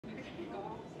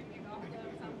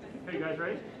Hey, you guys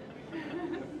ready?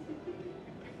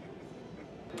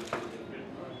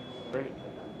 Great.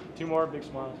 2 more big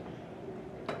smiles.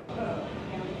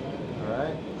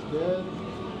 Alright, that's good.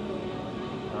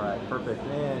 Alright, perfect.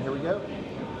 And here we go.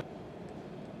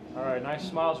 Alright, nice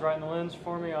smiles right in the lens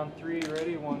for me on 3.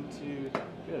 Ready? 1, 2,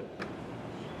 good.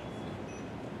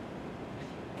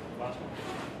 Last one.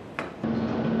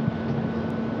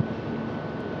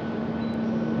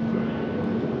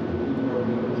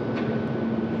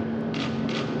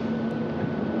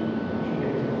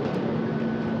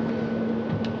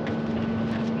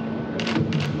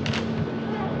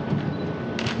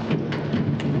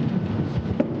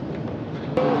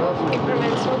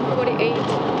 Crewmates 48,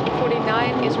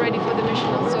 49 is ready for the mission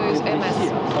on Soyuz MS.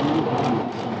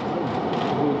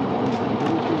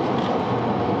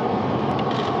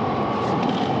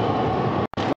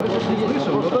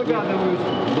 Слышал, догадываюсь.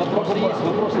 Вопросы есть,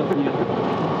 вопросов нет.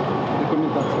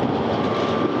 Документация.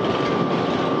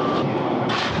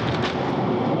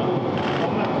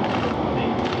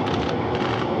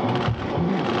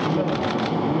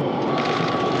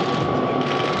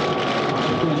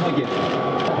 Ноги.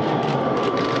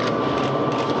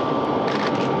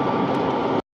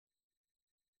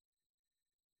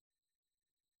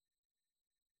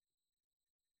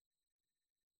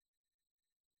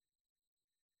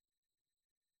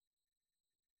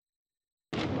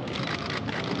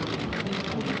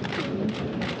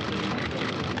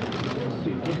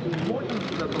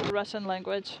 Russian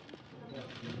language.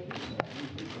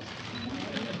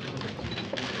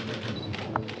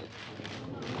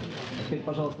 Теперь,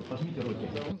 пожалуйста, пожмите руки.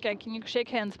 Okay, can you shake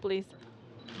hands, please?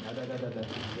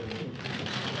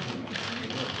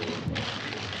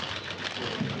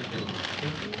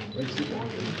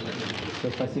 Да.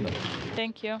 Спасибо.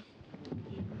 Thank you.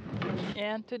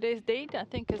 And today's date, I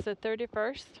think, is the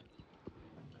 31st.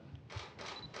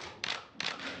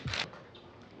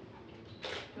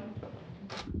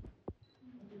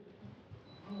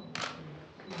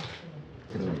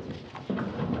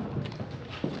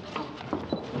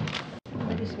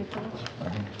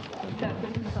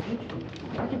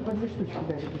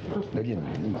 Да нет,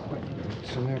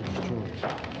 с энергией, что?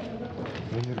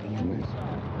 Энергии не будет.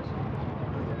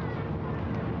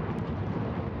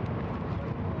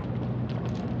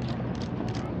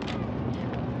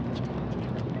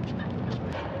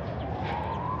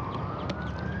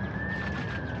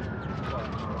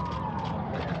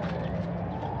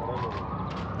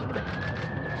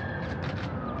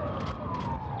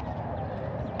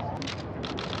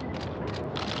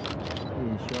 И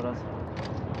еще раз.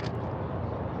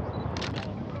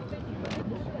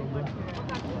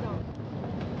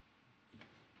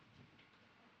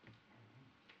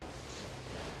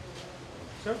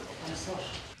 Все?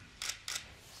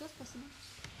 Все, спасибо.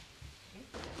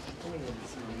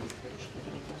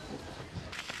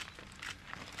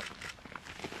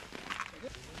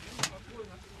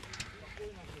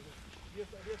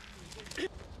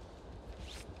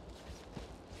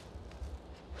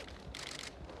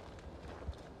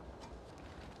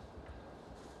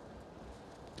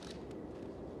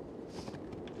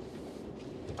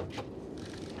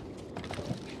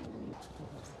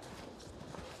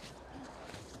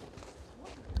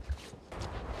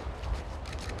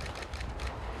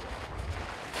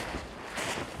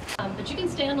 But you can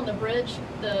stand on the bridge,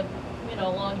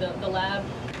 along the lab.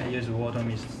 I use water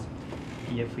mist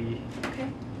EFE. Okay.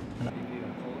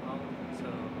 So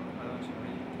I want to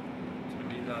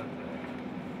read out the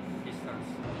distance.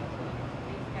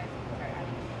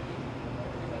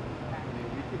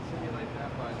 We could simulate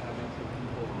that by having some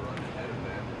people run ahead of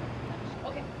them.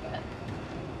 Okay, go ahead.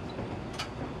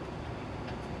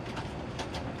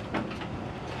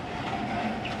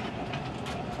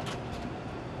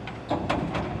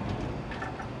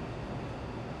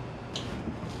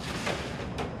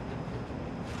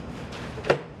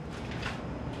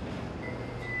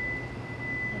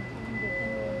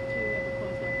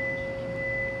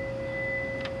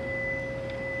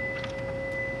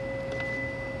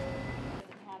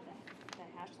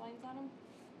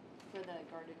 For the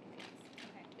guarded commands.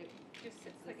 Okay. Just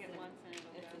click it once and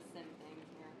it'll It's go. the same thing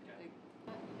here.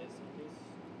 Yes, please.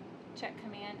 Check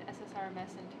command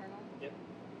SSRMS internal. Yep.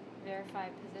 Verify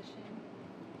position.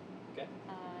 Okay.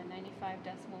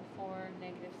 95.4,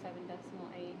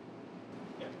 -7.8.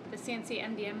 Yep. The CNC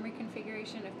MDM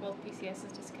reconfiguration if both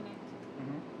PCSs disconnect.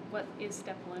 What is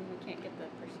step 1? We can't get the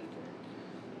procedure.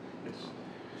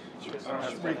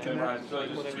 Reconnect. So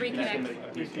just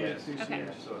Reconnect. PCS. Okay.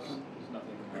 So it's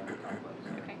nothing complex.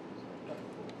 Okay.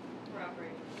 We're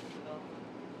operating development.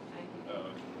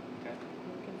 Okay.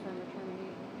 Confirm or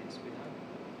terminate. Yes, we have.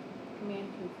 Command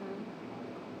confirm.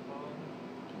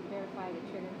 Can verify the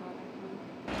trigger product one.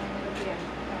 It'll be a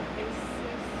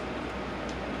basis.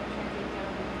 Transit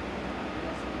down.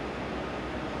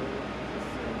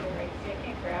 Right, so you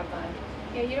can't grab on.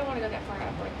 Yeah, you don't want to go that far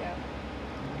upward though.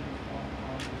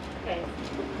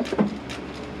 Okay.